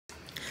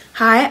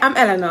Hi, I'm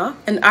Elena,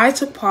 and I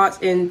took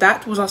part in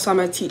That Was Our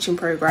Summer teaching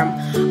program,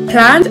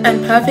 planned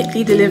and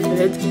perfectly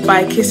delivered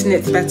by Kissing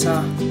It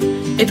Better.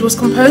 It was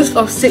composed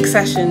of 6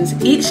 sessions,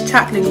 each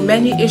tackling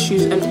many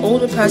issues an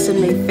older person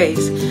may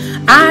face,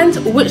 and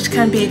which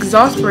can be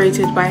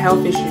exacerbated by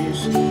health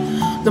issues.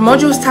 The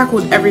modules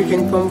tackled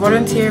everything from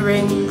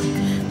volunteering,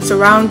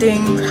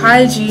 surroundings,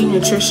 hygiene,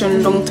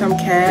 nutrition, long-term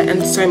care,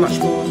 and so much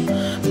more.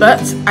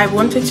 But I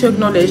wanted to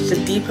acknowledge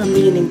the deeper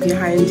meaning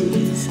behind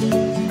these.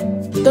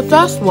 The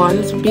first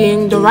ones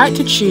being the right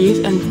to choose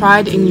and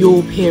pride in your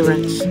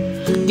appearance.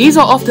 These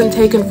are often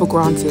taken for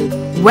granted.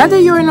 Whether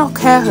you're in a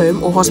care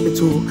home or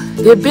hospital,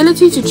 the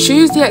ability to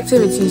choose the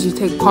activities you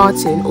take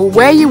part in or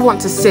where you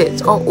want to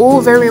sit are all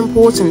very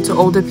important to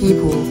older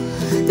people.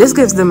 This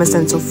gives them a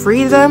sense of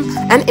freedom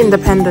and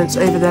independence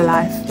over their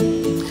life.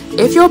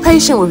 If you're a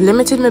patient with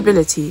limited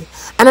mobility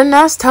and a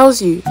nurse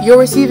tells you you're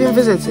receiving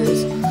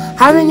visitors,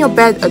 having your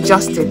bed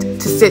adjusted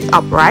to sit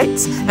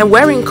upright and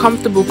wearing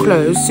comfortable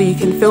clothes so you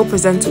can feel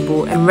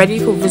presentable and ready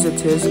for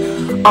visitors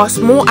are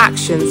small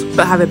actions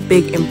but have a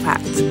big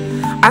impact.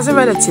 As a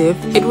relative,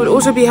 it would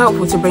also be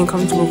helpful to bring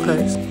comfortable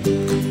clothes.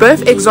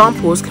 Both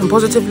examples can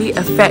positively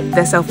affect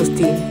their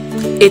self-esteem.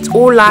 It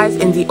all lies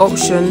in the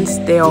options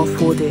they are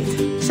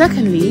afforded.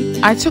 Secondly,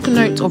 I took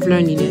note of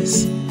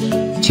loneliness.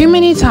 Too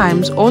many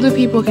times, older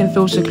people can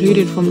feel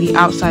secluded from the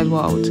outside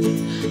world.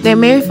 They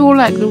may feel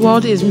like the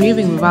world is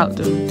moving without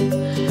them.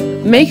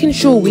 Making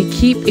sure we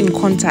keep in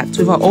contact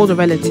with our older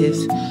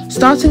relatives,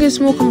 starting a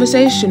small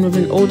conversation with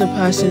an older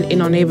person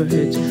in our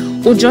neighbourhood,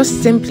 or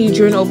just simply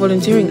during our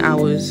volunteering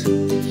hours.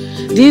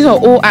 These are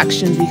all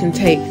actions we can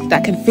take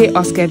that can fit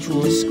our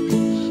schedules.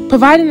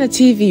 Providing a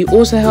TV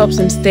also helps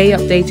them stay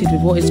updated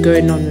with what is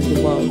going on with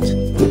the world.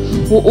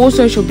 We're all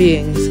social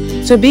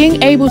beings, so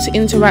being able to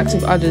interact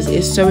with others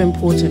is so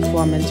important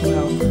for our mental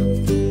health.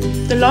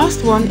 The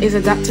last one is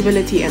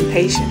adaptability and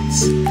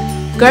patience.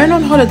 Going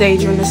on holiday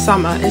during the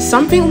summer is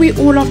something we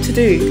all love to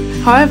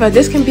do. However,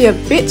 this can be a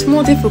bit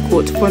more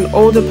difficult for an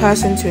older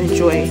person to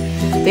enjoy.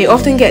 They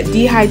often get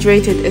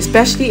dehydrated,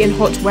 especially in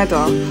hot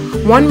weather.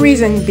 One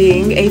reason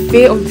being a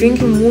fear of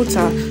drinking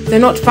water, they're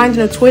not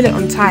finding a toilet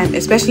on time,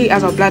 especially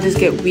as our bladders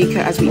get weaker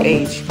as we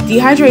age.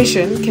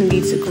 Dehydration can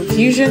lead to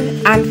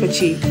confusion and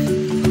fatigue.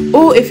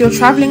 Or if you're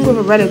travelling with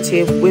a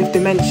relative with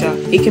dementia,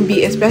 it can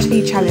be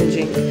especially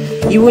challenging.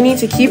 You will need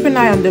to keep an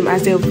eye on them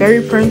as they are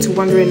very prone to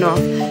wandering off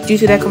due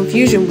to their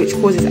confusion, which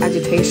causes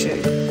agitation.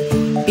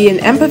 Being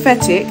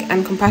empathetic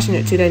and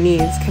compassionate to their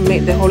needs can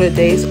make the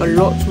holidays a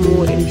lot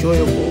more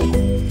enjoyable.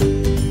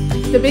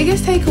 The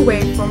biggest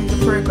takeaway from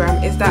the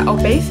program is that our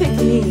basic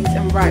needs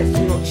and rights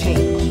do not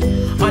change.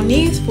 Our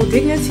needs for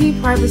dignity,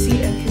 privacy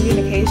and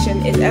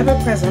communication is ever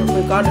present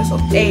regardless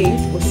of age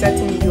or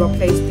setting you are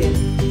placed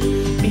in.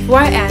 Before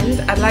I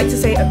end, I'd like to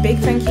say a big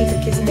thank you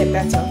to Kissing It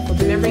Better for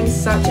delivering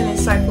such an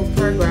insightful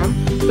program,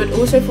 but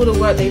also for the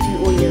work they do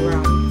all year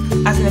round.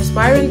 As an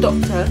aspiring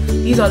doctor,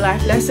 these are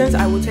life lessons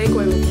I will take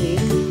away with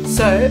me,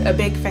 so a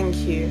big thank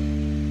you.